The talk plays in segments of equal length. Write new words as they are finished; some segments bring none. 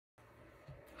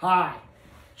Hi,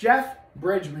 Jeff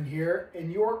Bridgman here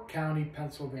in York County,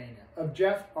 Pennsylvania, of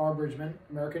Jeff R. Bridgman,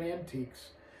 American Antiques.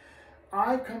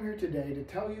 I've come here today to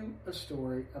tell you a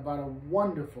story about a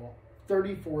wonderful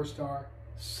 34-star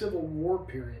Civil War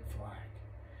period flag.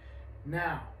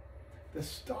 Now, the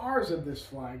stars of this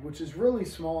flag, which is really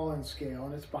small in scale,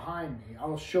 and it's behind me,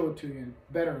 I'll show it to you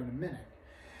better in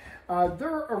a minute.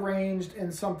 They're arranged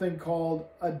in something called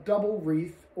a double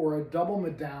wreath or a double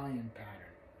medallion pattern.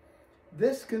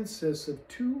 This consists of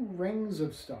two rings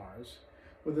of stars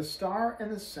with a star in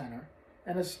the center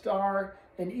and a star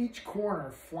in each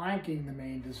corner flanking the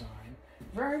main design,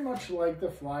 very much like the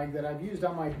flag that I've used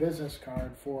on my business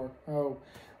card for,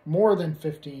 more than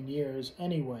 15 years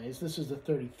anyways. This is a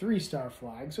 33-star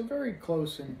flag, so very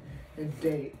close in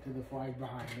date to the flag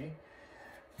behind me.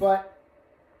 But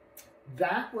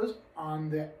that was on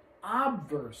the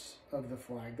obverse of the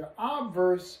flag. The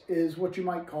obverse is what you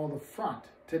might call the front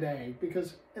today,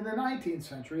 because in the 19th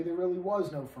century there really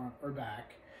was no front or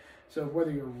back. So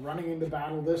whether you're running into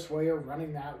battle this way or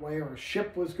running that way, or a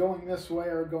ship was going this way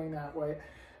or going that way,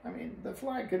 I mean, the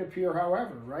flag could appear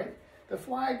however, right? The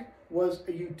flag was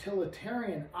a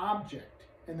utilitarian object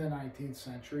in the 19th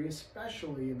century,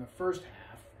 especially in the first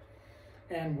half,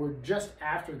 and we're just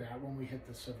after that when we hit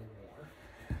the Civil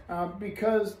War,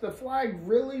 because the flag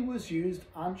really was used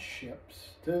on ships,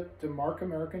 to mark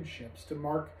American ships, to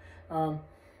mark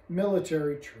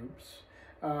military troops,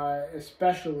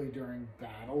 especially during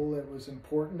battle. It was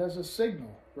important as a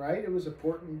signal, right? It was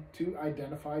important to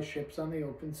identify ships on the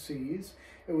open seas.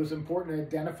 It was important to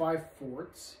identify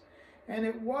forts. And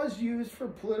it was used for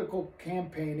political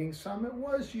campaigning. Some it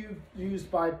was used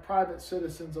by private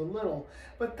citizens a little,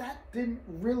 but that didn't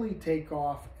really take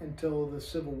off until the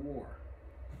Civil War.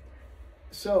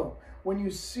 So when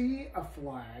you see a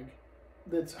flag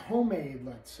that's homemade,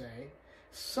 let's say,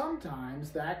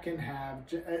 sometimes that can have,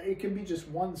 it can be just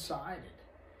one-sided.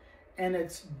 And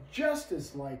it's just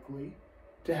as likely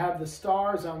to have the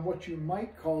stars on what you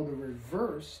might call the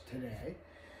reverse today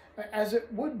as it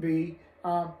would be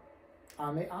on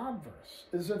the obverse.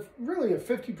 There's really a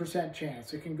 50%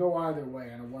 chance it can go either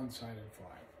way on a one-sided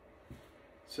flag.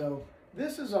 So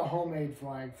this is a homemade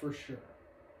flag for sure,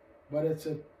 but it's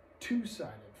a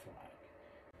two-sided flag.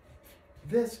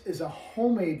 This is a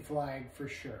homemade flag for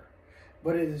sure,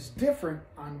 but it is different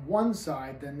on one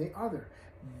side than the other.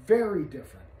 Very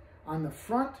different. On the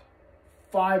front,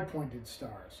 5 pointed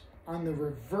stars. On the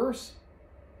reverse,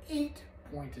 8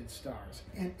 pointed stars,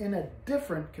 and in a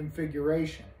different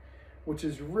configuration, which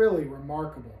is really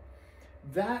remarkable.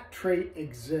 That trait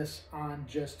exists on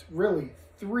just really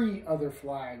 3 other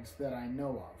flags that I know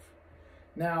of.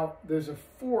 Now, there's a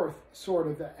fourth sort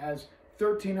of that has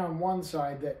 13 on one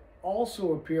side that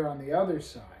also appear on the other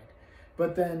side,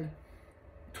 but then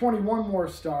 21 more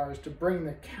stars to bring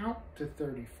the count to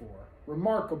 34.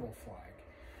 Remarkable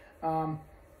flag.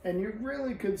 And you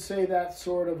really could say that's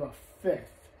sort of a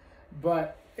fifth,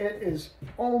 but it is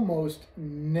almost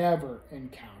never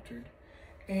encountered.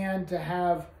 And to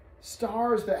have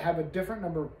stars that have a different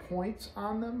number of points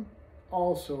on them,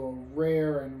 also a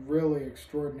rare and really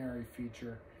extraordinary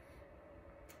feature.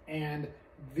 And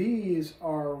these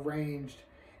are arranged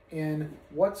in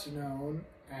what's known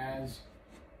as,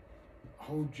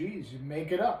 oh geez, you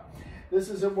make it up. This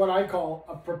is what I call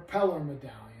a propeller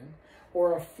medallion,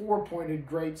 or a 4-pointed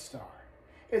great star.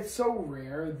 It's so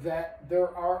rare that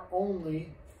there are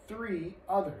only 3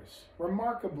 others.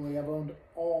 Remarkably, I've owned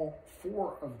all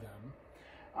 4 of them.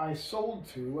 I sold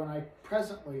 2, and I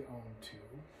presently own 2.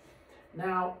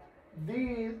 Now,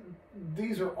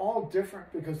 these are all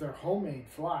different because they're homemade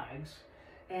flags,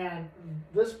 and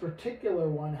this particular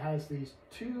one has these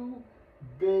 2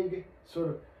 big sort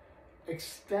of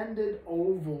extended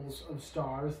ovals of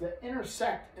stars that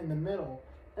intersect in the middle,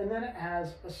 and then it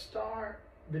has a star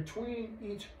between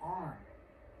each arm.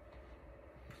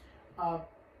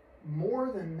 More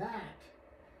than that,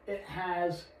 it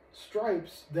has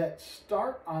stripes that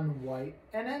start on white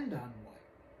and end on white.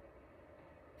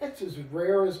 It's as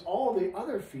rare as all the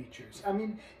other features. I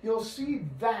mean, you'll see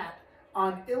that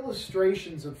on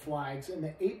illustrations of flags in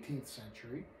the 18th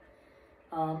century.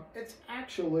 It's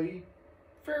actually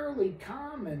fairly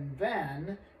common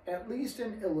then, at least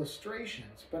in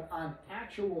illustrations, but on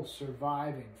actual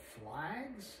surviving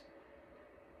flags,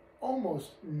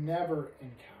 almost never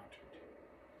encountered.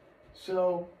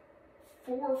 So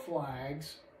 4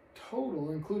 flags total,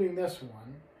 including this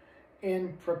one,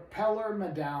 in propeller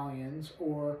medallions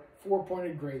or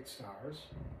 4-pointed great stars.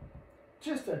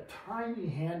 Just a tiny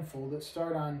handful that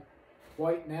start on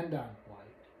white and end on white.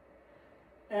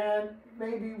 And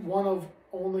maybe one of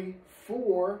only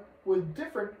 4 with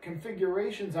different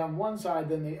configurations on one side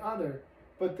than the other,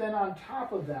 but then on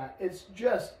top of that, it's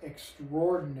just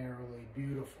extraordinarily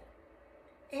beautiful.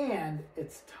 And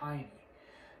it's tiny.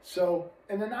 So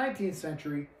in the 19th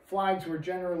century, flags were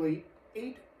generally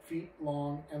 8 feet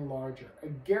long and larger. A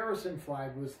garrison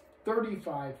flag was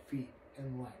 35 feet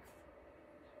in length.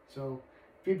 So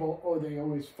people, they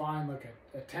always find like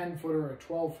a 10-footer or a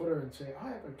 12-footer and say, I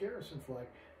have a garrison flag.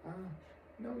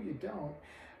 No, you don't.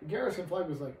 A garrison flag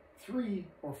was like 3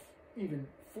 or even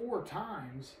 4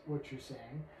 times what you're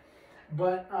saying.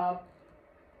 But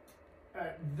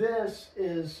this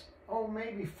is,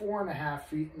 maybe 4.5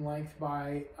 feet in length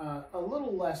by a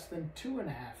little less than 2.5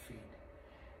 feet.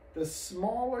 The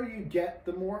smaller you get,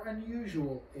 the more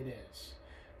unusual it is.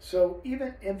 So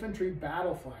even infantry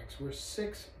battle flags were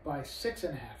 6 by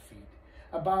 6.5 feet,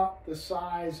 about the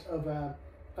size of a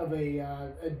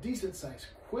decent sized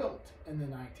quilt in the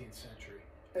 19th century.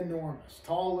 Enormous,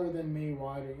 taller than me,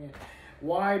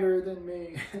 wider than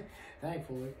me,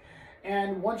 thankfully.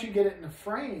 And once you get it in a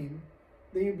frame,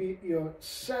 then you'd be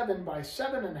 7 by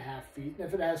 7.5 feet, and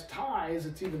if it has ties,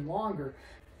 it's even longer.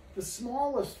 The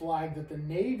smallest flag that the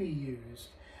Navy used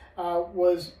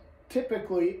was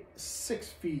typically 6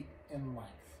 feet in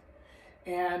length.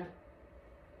 And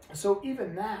so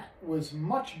even that was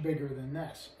much bigger than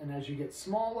this. And as you get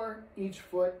smaller each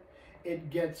foot, it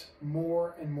gets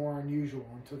more and more unusual.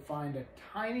 And to find a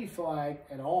tiny flag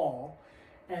at all,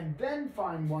 and then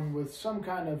find one with some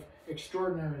kind of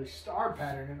extraordinary star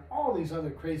pattern and all these other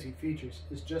crazy features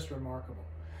is just remarkable.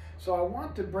 So I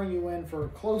want to bring you in for a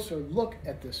closer look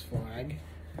at this flag.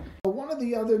 One of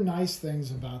the other nice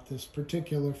things about this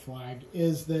particular flag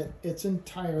is that it's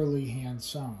entirely hand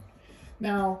sewn.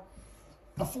 Now,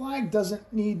 a flag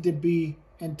doesn't need to be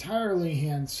entirely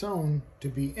hand sewn to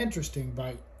be interesting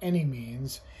by any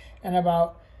means, and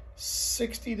about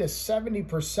 60 to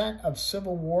 70% of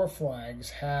Civil War flags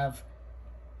have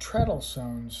treadle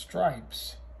sewn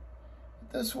stripes.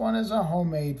 This one is a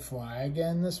homemade flag,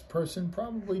 and this person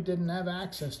probably didn't have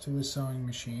access to a sewing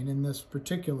machine in this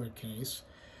particular case,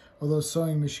 although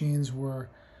sewing machines were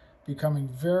becoming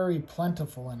very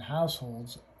plentiful in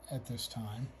households at this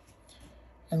time.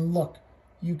 And look,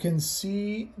 you can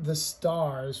see the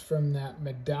stars from that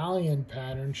medallion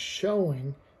pattern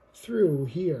showing through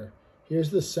here. Here's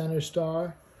the center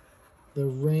star, the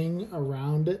ring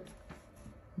around it,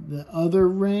 the other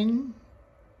ring,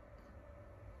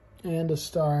 and a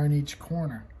star in each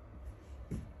corner.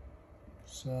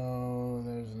 So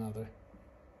there's another.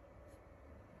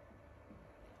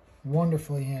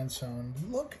 Wonderfully hand sewn.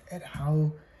 Look at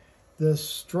how the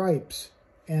stripes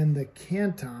and the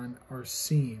canton are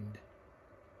seamed.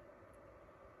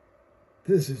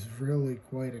 This is really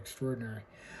quite extraordinary.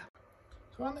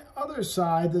 So on the other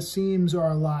side, the seams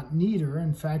are a lot neater.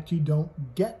 In fact, you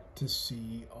don't get to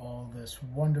see all this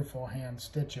wonderful hand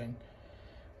stitching.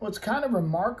 What's kind of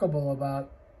remarkable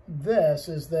about this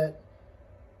is that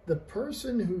the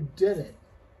person who did it,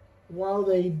 while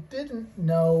they didn't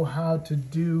know how to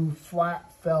do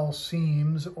flat fell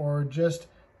seams or just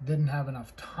didn't have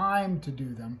enough time to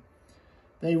do them,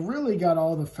 they really got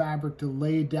all the fabric to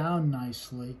lay down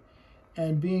nicely,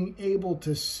 and being able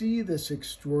to see this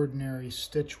extraordinary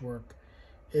stitch work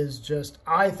is just,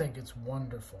 I think it's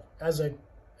wonderful. As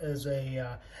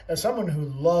someone who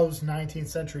loves 19th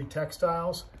century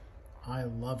textiles, I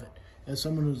love it. As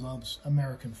someone who loves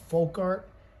American folk art,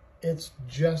 it's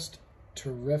just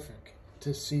terrific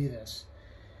to see this.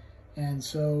 And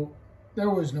so there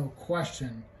was no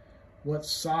question what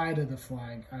side of the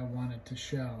flag I wanted to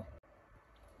show.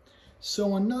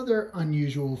 So another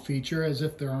unusual feature, as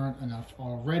if there aren't enough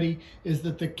already, is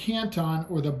that the canton,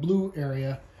 or the blue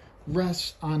area,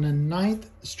 rests on a 9th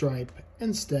stripe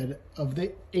instead of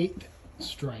the 8th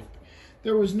stripe.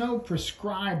 There was no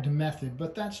prescribed method,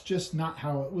 but that's just not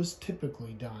how it was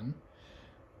typically done.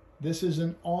 This is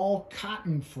an all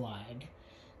cotton flag,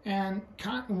 and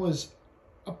cotton was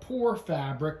a poor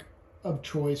fabric of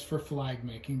choice for flag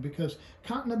making because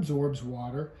cotton absorbs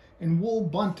water, and wool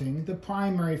bunting, the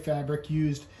primary fabric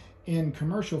used in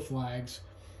commercial flags,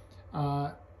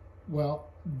 well,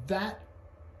 that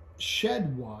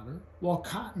shed water while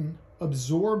cotton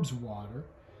absorbs water.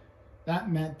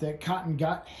 That meant that cotton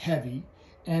got heavy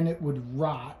and it would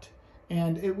rot,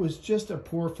 and it was just a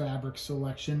poor fabric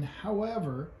selection.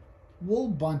 However, wool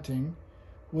bunting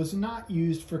was not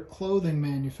used for clothing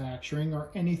manufacturing or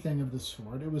anything of the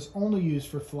sort. It was only used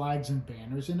for flags and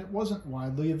banners, and it wasn't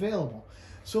widely available.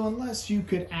 So unless you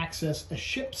could access a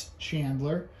ship's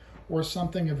chandler or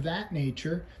something of that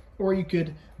nature, or you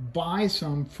could buy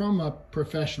some from a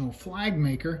professional flag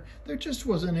maker, there just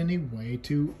wasn't any way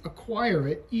to acquire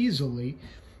it easily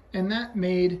And that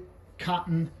made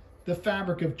cotton the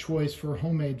fabric of choice for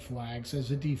homemade flags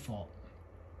as a default.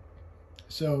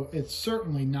 So it's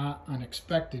certainly not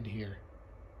unexpected here.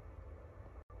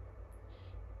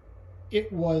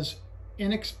 It was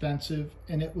inexpensive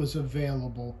and it was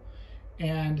available.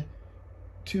 And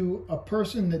to a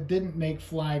person that didn't make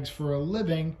flags for a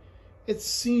living, it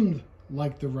seemed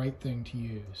like the right thing to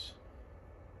use.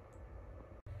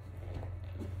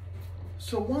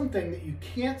 So one thing that you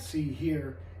can't see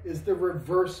here is the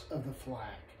reverse of the flag.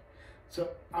 So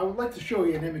I would like to show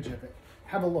you an image of it.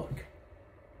 Have a look.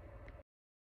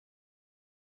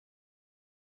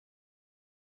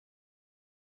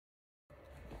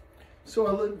 So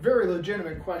a very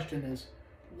legitimate question is,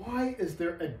 why is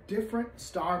there a different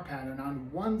star pattern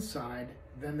on one side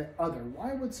than the other?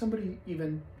 Why would somebody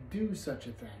even do such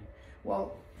a thing?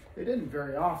 Well, they didn't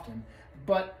very often,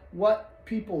 but what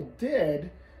people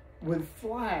did with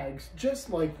flags, just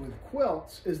like with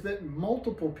quilts, is that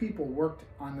multiple people worked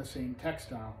on the same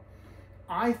textile.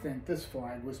 I think this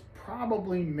flag was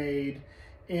probably made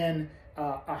in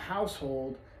a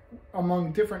household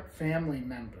among different family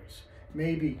members.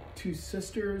 Maybe two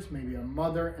sisters, maybe a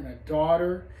mother and a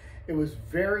daughter. It was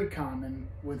very common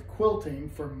with quilting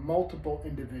for multiple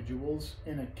individuals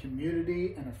in a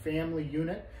community and a family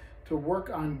unit to work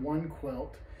on one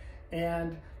quilt.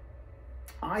 And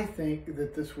I think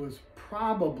that this was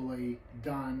probably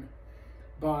done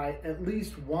by at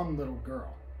least one little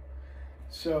girl.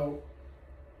 So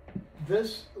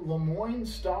this Lemoyne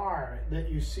star that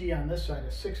you see on this side,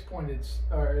 an 8-pointed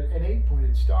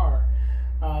star,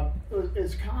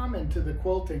 is common to the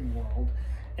quilting world,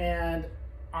 and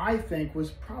I think was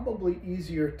probably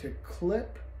easier to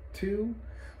clip too.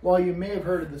 While you may have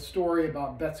heard of the story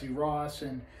about Betsy Ross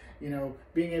and,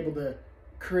 being able to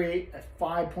create a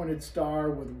 5-pointed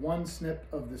star with one snip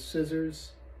of the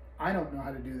scissors, I don't know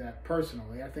how to do that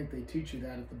personally. I think they teach you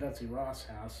that at the Betsy Ross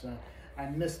house. I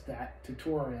missed that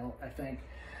tutorial, I think.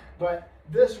 But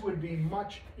this would be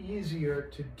much easier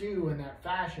to do in that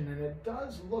fashion, and it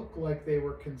does look like they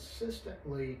were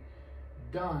consistently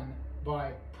done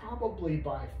probably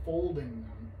by folding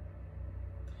them.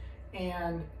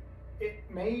 And it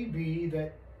may be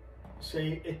that,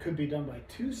 say, it could be done by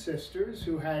two sisters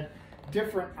who had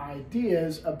different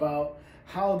ideas about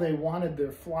how they wanted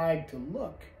their flag to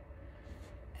look.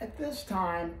 At this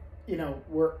time,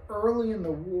 we're early in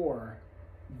the war.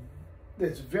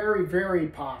 It's very, very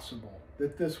possible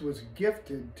that this was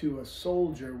gifted to a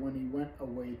soldier when he went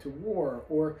away to war,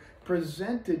 or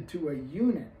presented to a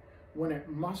unit when it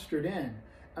mustered in.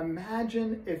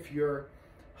 Imagine if your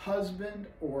husband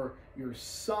or your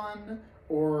son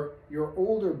or your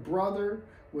older brother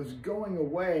was going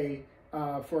away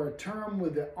for a term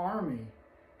with the army,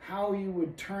 how you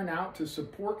would turn out to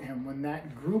support him when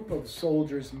that group of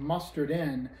soldiers mustered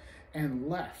in and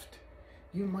left.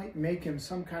 You might make him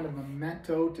some kind of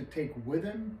memento to take with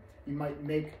him. You might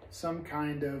make some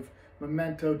kind of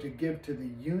memento to give to the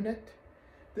unit.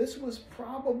 This was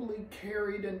probably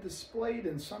carried and displayed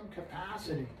in some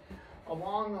capacity.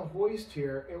 Along the hoist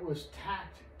here, it was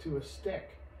tacked to a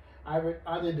stick,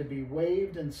 either to be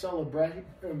waved in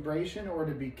celebration or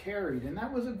to be carried. And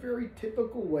that was a very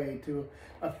typical way to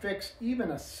affix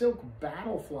even a silk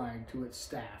battle flag to its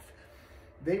staff.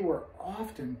 They were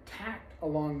often tacked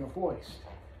along the hoist.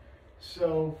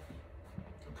 So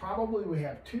probably we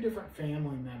have two different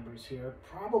family members here,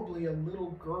 probably a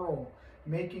little girl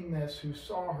making this who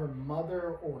saw her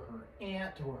mother or her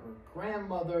aunt or her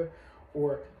grandmother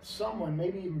or someone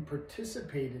maybe even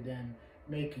participated in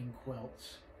making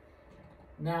quilts.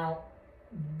 Now,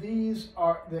 these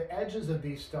are the edges of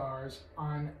these stars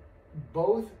on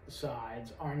both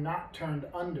sides are not turned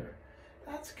under.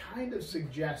 That's kind of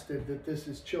suggested that this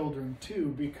is children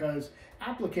too, because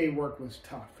applique work was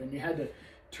tough and you had to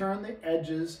turn the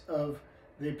edges of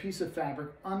the piece of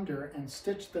fabric under and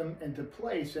stitch them into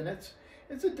place. And it's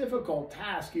a difficult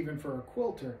task even for a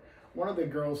quilter. One of the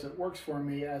girls that works for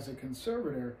me as a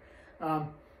conservator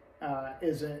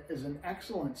is an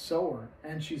excellent sewer,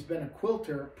 and she's been a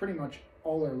quilter pretty much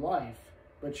all her life,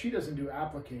 but she doesn't do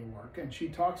applique work, and she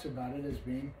talks about it as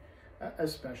being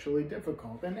especially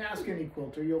difficult. And ask any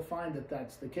quilter, you'll find that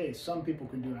that's the case. Some people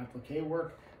can do applique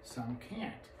work, some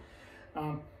can't.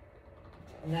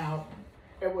 Now,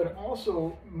 it would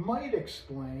also might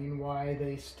explain why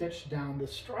they stitched down the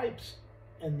stripes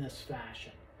in this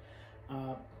fashion.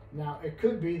 Now, it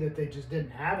could be that they just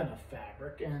didn't have enough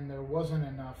fabric and there wasn't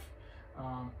enough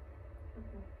of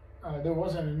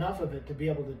it to be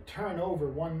able to turn over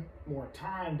one more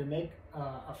time to make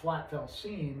a flat fell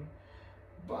seam.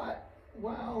 But,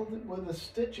 well, with the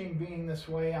stitching being this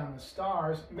way on the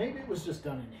stars, maybe it was just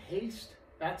done in haste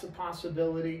That's a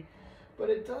possibility,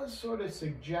 but it does sort of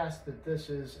suggest that this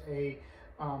is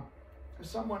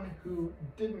someone who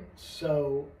didn't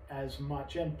sew as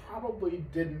much and probably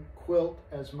didn't quilt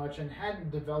as much and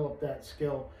hadn't developed that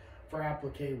skill for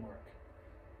applique work.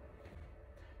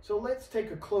 So let's take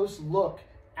a close look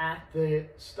at the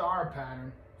star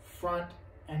pattern, front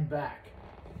and back.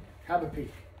 Have a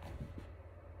peek.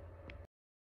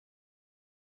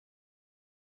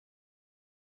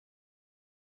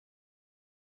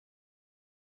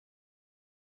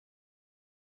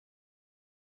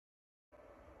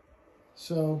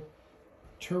 So,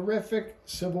 terrific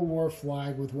Civil War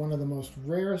flag with one of the most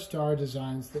rare star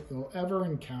designs that you'll ever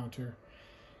encounter.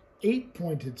 8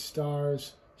 pointed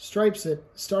stars, stripes that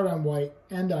start on white,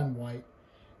 end on white,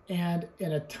 and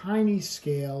in a tiny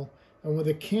scale, and with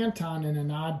a canton in an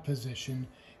odd position,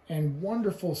 and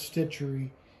wonderful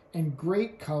stitchery, and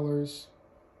great colors,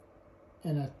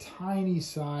 and a tiny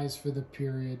size for the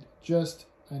period. Just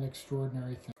an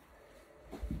extraordinary thing.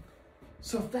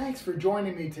 So thanks for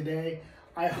joining me today.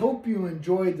 I hope you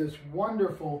enjoyed this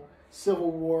wonderful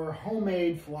Civil War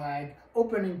homemade flag,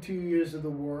 opening 2 years of the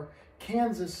war,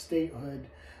 Kansas statehood.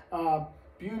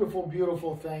 Beautiful,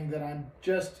 beautiful thing that I'm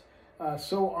just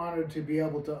so honored to be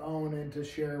able to own and to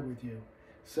share with you.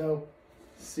 So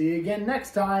see you again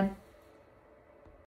next time.